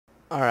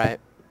Alright,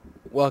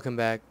 welcome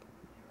back.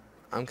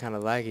 I'm kinda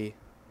laggy.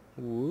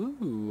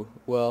 Woo.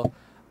 Well,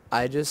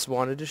 I just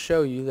wanted to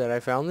show you that I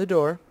found the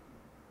door,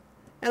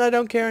 and I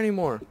don't care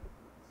anymore.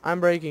 I'm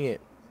breaking it.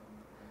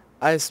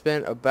 I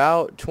spent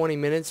about 20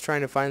 minutes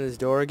trying to find this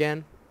door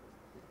again,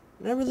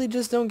 and I really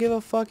just don't give a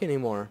fuck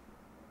anymore.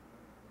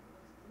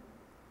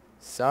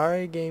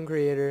 Sorry, game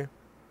creator.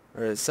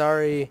 Or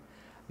sorry,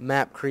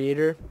 map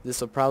creator. This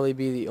will probably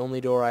be the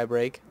only door I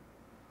break.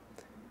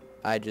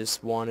 I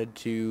just wanted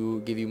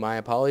to give you my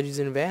apologies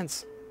in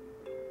advance.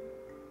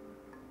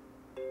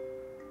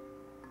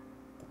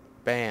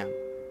 Bam.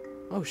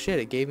 Oh shit,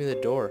 it gave me the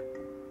door.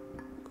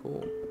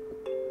 Cool.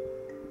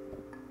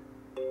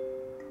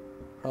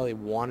 Probably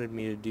wanted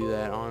me to do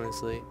that,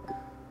 honestly.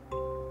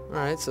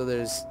 Alright, so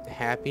there's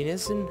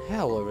happiness and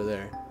hell over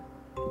there.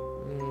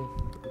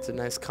 It's a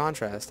nice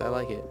contrast. I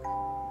like it.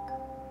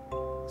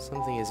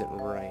 Something isn't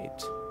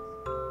right.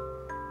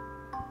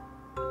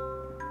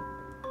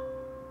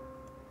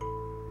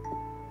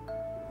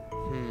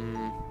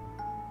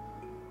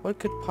 What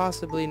could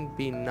possibly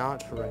be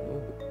not right?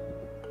 Ooh.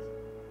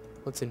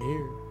 What's in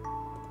here?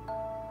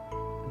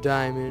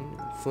 Diamond,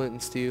 flint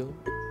and steel.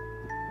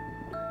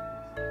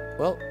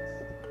 Well,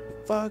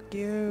 fuck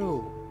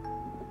you.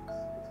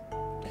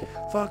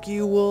 Fuck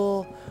you,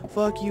 Wool.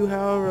 Fuck you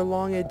however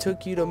long it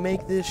took you to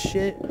make this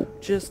shit.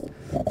 Just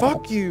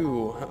fuck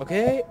you,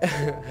 okay?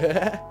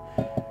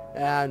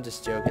 I'm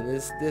just joking.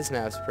 This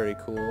map's pretty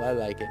cool. I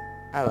like it.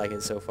 I like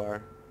it so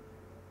far.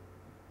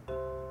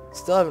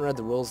 Still haven't read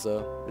the rules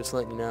though. Just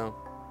letting you know.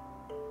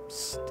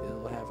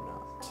 Still have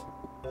not.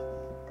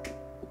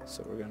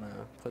 So we're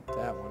gonna put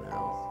that one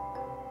out.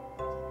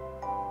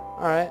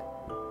 Alright.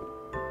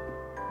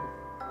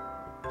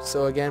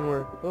 So again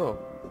we're... Oh.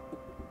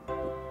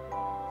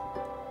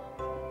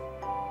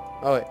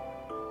 Oh wait.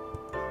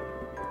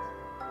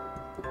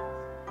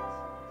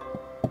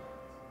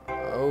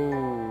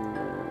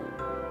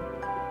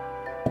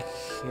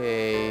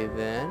 Okay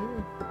then.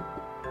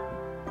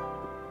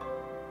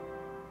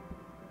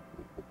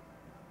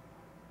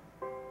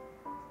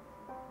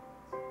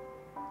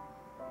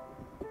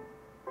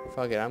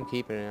 Fuck it, I'm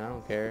keeping it. I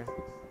don't care.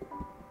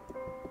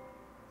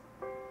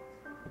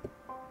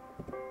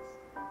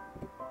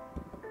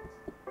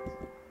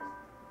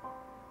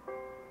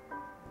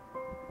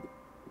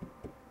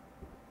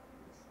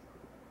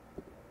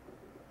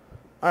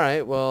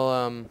 Alright,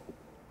 well,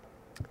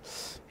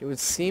 it would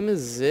seem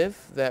as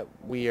if that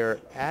we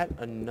are at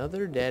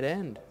another dead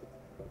end.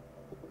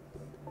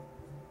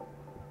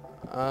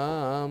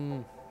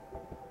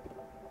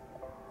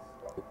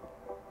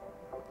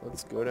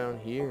 Let's go down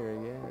here,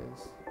 I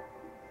guess.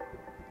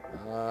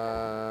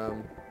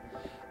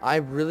 I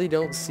really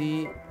don't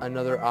see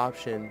another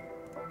option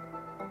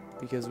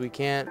because we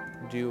can't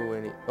do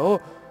any... Oh!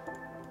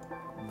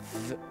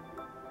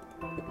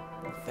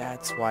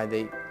 That's why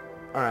they...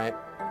 Alright,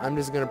 I'm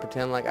just gonna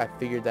pretend like I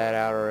figured that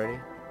out already.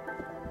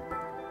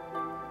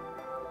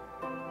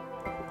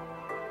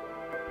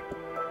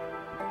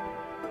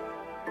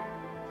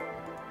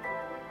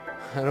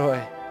 How do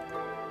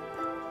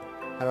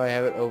I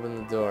have it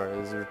open the door?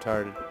 This is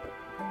retarded.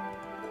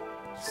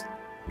 Just,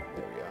 there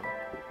we go.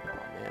 Oh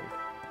man.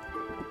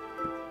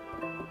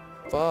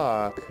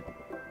 Fuck.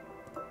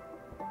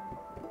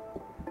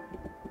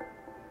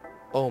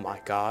 Oh my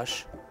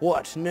gosh.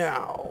 What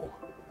now?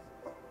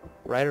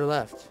 Right or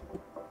left?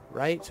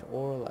 Right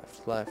or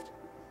left? Left.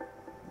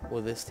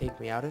 Will this take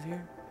me out of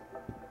here?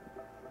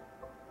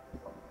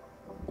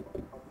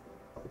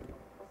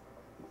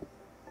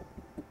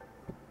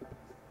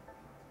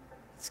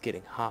 It's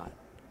getting hot.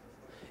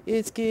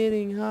 It's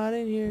getting hot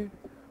in here.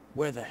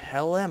 Where the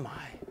hell am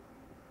I?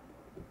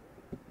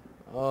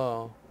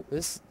 Oh,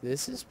 this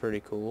is pretty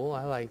cool.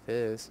 I like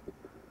this.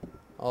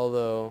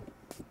 Although,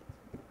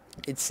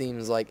 it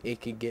seems like it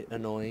could get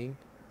annoying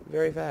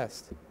very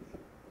fast.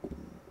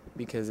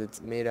 Because it's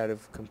made out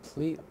of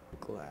complete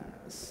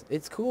glass.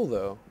 It's cool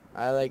though.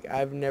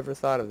 I've never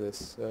thought of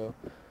this, so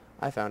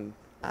I found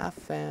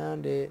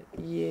it.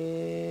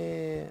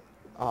 Yeah.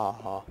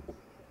 Aw.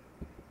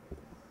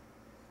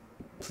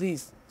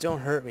 Please don't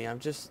hurt me. I'm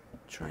just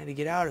trying to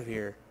get out of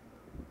here.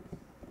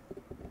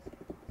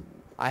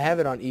 I have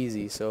it on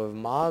easy, so if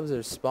mobs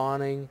are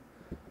spawning,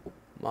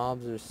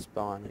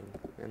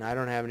 and I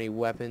don't have any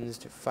weapons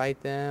to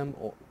fight them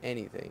or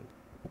anything.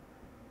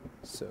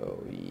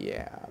 So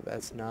yeah,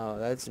 that's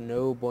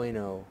no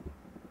bueno.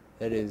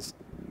 That is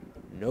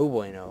no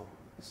bueno.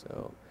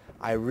 So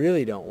I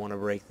really don't want to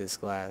break this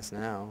glass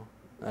now.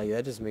 Like,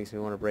 that just makes me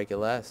want to break it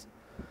less.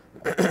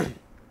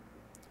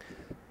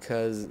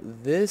 Because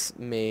this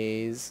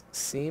maze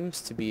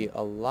seems to be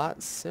a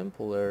lot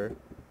simpler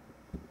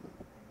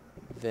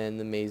than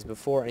the maze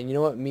before. And you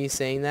know what? Me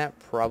saying that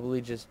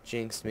probably just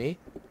jinxed me.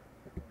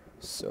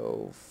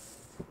 So,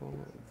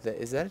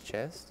 is that a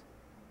chest?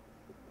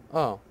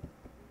 Oh.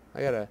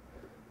 I gotta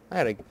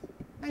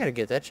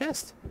get that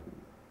chest.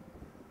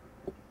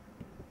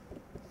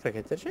 Gotta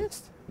get that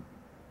chest.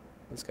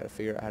 Just gotta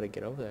figure out how to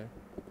get over there.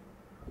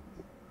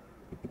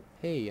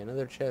 Hey,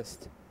 another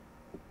chest.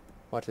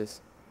 Watch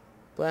this.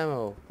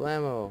 Blammo,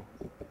 blammo.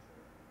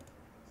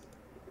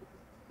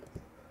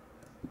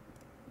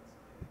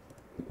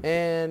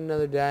 And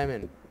another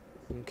diamond.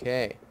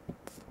 Okay.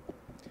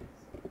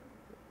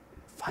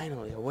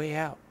 Finally, a way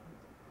out.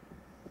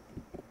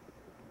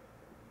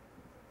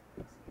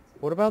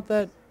 What about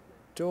that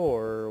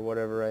door or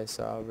whatever I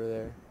saw over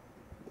there?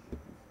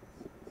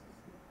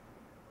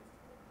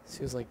 This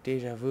feels like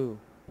deja vu.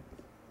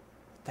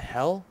 What the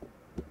hell?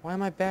 Why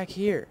am I back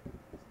here?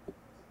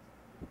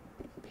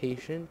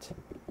 Patient?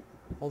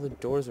 All the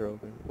doors are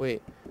open.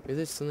 Wait, maybe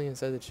there's something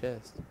inside the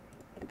chest.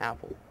 An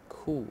apple.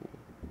 Cool.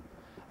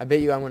 I bet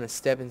you I'm going to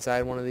step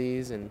inside one of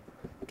these and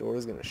the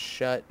door's going to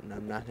shut and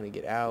I'm not going to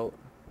get out.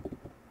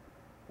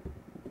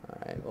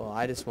 Alright, well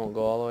I just won't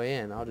go all the way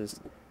in. I'll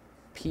just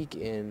peek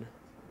in,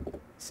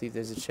 see if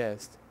there's a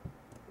chest.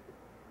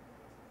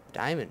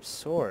 Diamond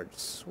sword.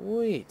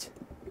 Sweet.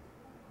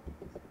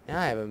 Now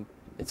I have a...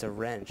 It's a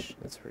wrench.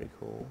 That's pretty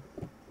cool.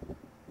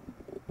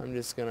 I'm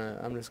just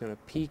gonna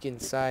peek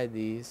inside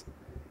these,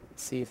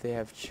 see if they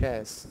have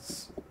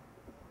chests.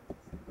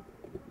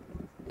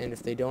 And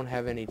if they don't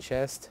have any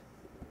chest,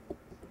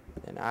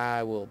 then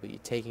I will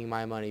be taking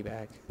my money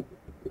back.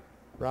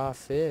 Raw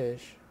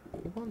fish.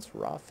 Who wants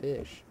raw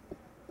fish?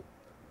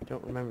 I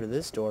don't remember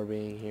this door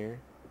being here.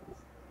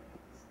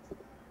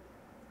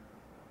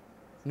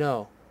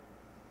 No.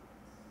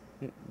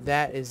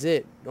 That is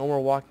it. No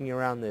more walking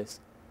around this.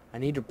 I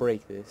need to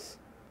break this.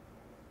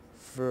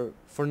 For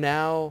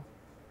now,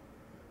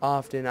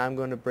 often I'm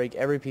going to break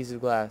every piece of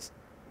glass.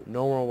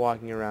 No more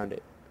walking around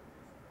it.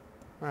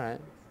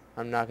 Alright.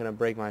 I'm not going to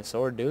break my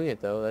sword doing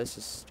it though. That's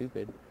just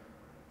stupid.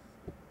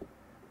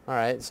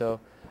 Alright,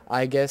 so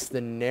I guess the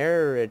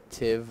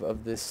narrative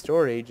of this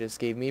story just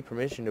gave me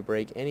permission to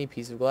break any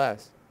piece of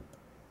glass.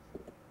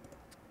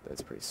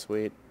 That's pretty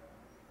sweet.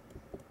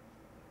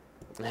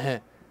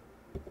 I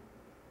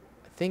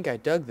think I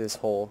dug this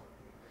hole.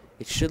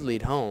 It should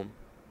lead home.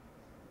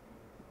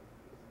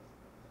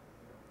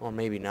 Or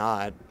maybe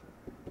not.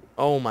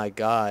 Oh my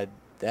god,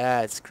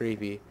 that's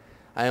creepy.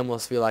 I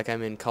almost feel like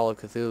I'm in Call of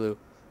Cthulhu.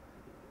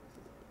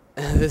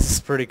 This is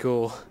pretty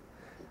cool.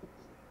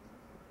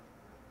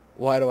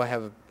 Why do I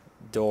have a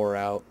door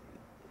out?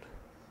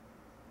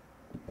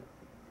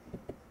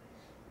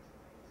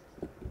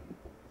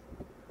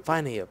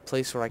 Finally, a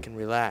place where I can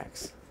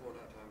relax.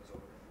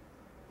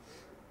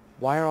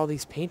 Why are all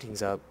these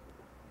paintings up?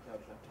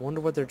 I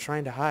wonder what they're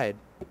trying to hide.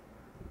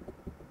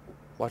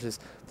 Watch this.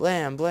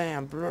 Blam,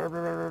 blam.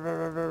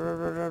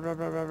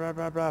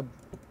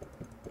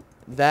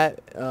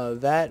 That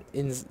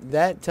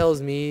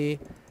tells me,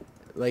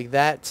 like,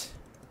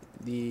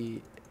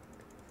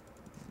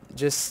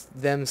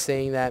 just them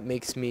saying that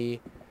makes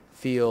me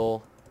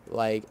feel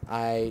like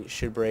I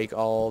should break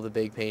all the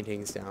big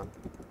paintings down.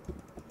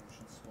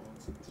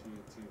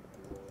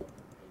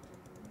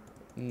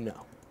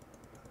 No.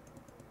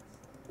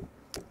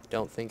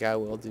 Don't think I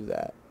will do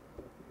that.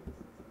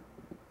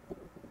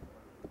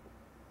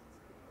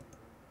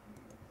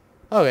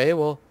 Okay,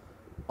 well,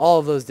 all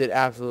of those did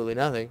absolutely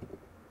nothing.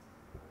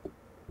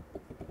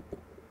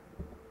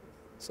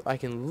 So I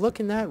can look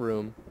in that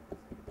room,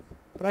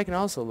 but I can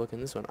also look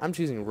in this one. I'm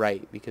choosing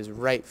right because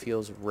right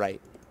feels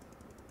right.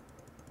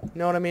 You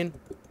know what I mean?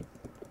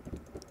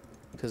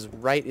 Because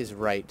right is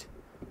right.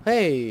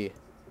 Hey!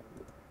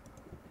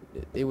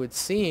 It would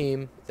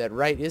seem that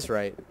right is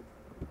right.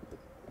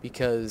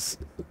 Because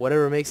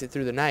whatever makes it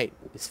through the night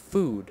is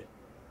food.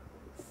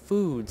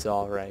 Food's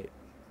alright.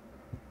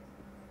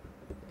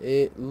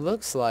 It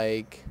looks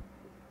like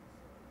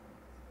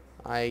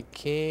I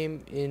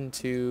came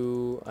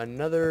into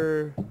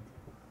another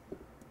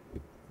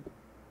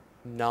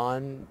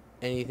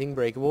non-anything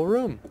breakable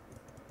room.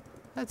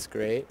 That's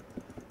great.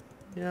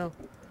 You know,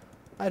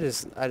 I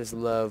just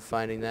love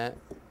finding that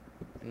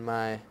in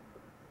my...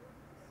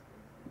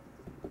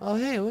 Oh,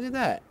 hey, look at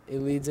that. It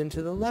leads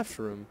into the left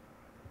room.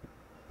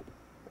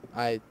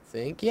 I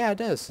think. Yeah, it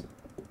does.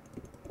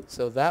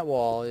 So that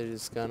wall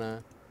is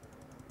gonna...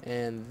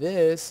 And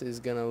this is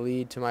gonna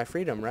lead to my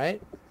freedom,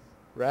 right?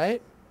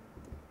 Right?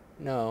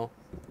 No.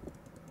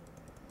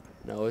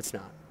 No, it's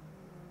not.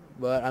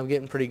 But I'm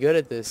getting pretty good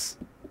at this.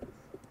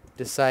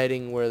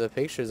 Deciding where the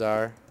pictures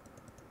are.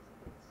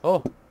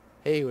 Oh!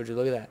 Hey, would you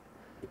look at that?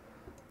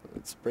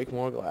 Let's break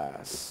more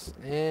glass.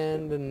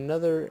 And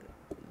another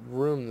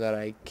room that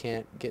I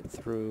can't get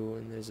through,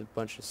 and there's a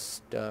bunch of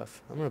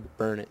stuff. I'm gonna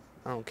burn it.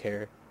 I don't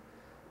care.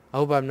 I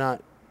hope I'm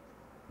not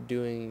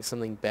doing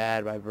something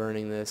bad by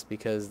burning this,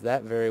 because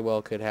that very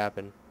well could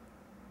happen.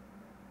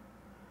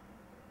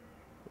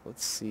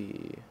 Let's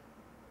see.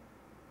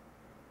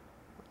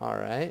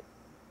 Alright.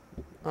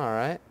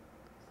 Alright.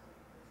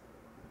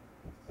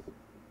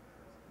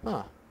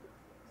 Huh.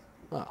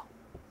 Well.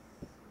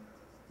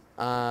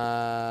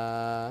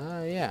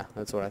 Yeah,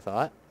 that's what I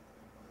thought.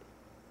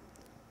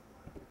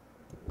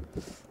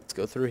 Let's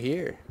go through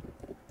here.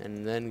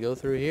 And then go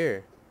through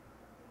here.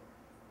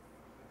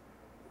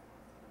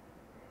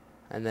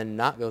 And then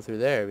not go through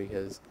there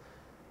because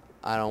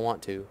I don't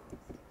want to.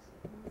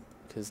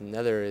 Because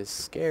Nether is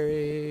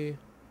scary.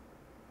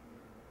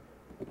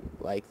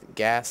 Like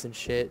gas and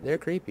shit. They're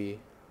creepy.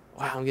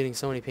 Wow, I'm getting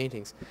so many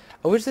paintings.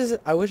 I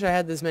wish I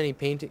had this many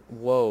painting.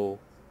 Whoa.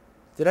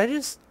 Did I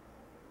just...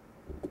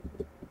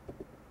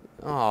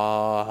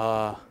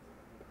 Aww.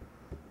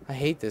 I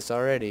hate this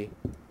already.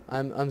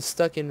 I'm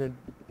stuck in a...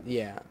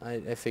 Yeah,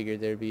 I figured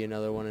there'd be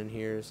another one in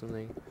here or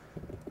something.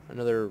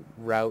 Another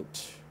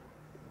route.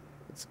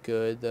 It's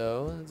good,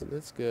 though.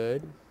 That's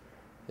good.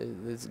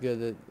 It's good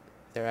that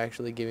they're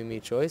actually giving me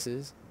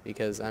choices,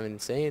 because I'm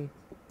insane.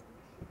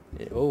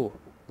 Oh,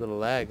 little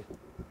lag.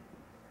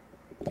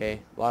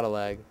 Okay, a lot of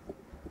lag.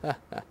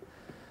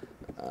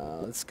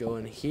 Let's go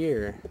in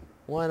here.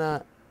 Why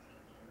not?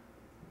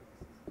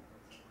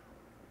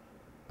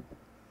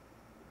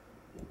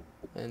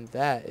 And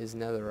that is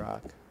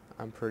netherrock,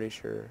 I'm pretty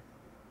sure.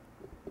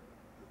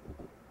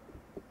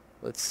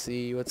 Let's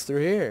see what's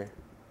through here.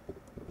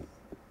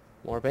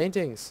 More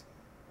paintings.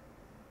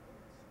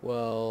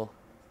 Well,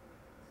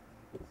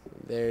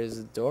 there's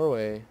a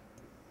doorway.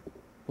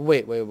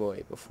 Wait.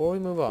 Before we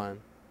move on.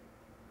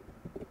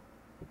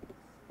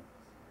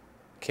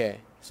 Okay,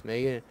 just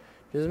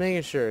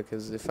making sure,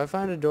 because if I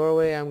find a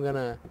doorway, I'm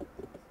gonna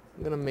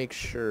make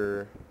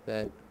sure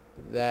that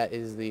that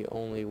is the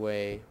only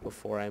way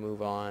before I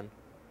move on.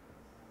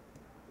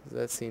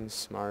 That seems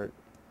smart.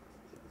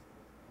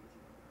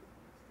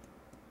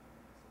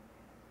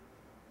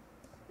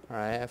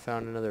 Alright, I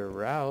found another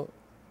route.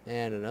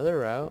 And another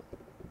route.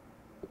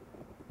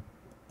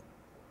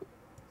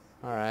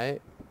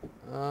 Alright.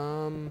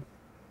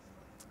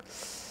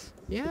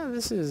 Yeah,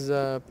 this is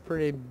a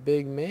pretty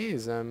big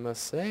maze, I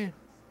must say.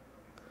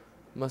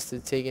 Must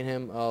have taken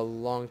him a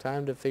long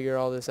time to figure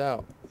all this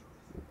out.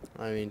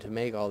 I mean, to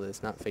make all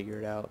this, not figure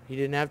it out. He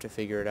didn't have to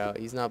figure it out.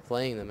 He's not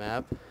playing the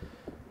map.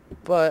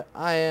 But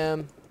I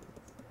am.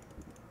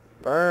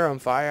 Burn on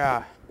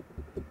fire.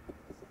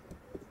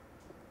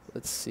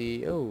 Let's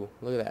see. Oh,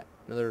 look at that.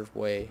 Another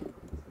way.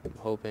 I'm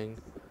hoping.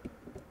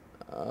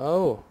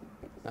 Oh,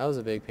 that was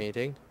a big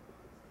painting.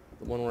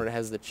 The one where it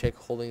has the chick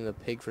holding the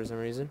pig for some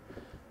reason.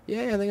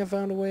 Yeah, I think I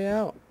found a way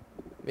out.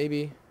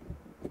 Maybe.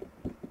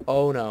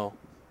 Oh, no.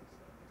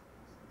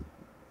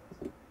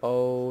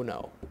 Oh,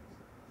 no.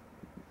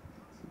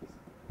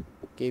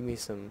 Gave me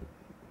some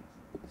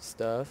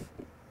stuff.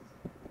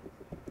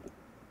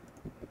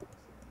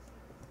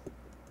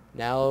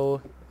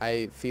 Now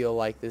I feel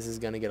like this is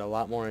going to get a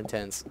lot more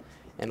intense.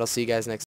 And I'll see you guys next time.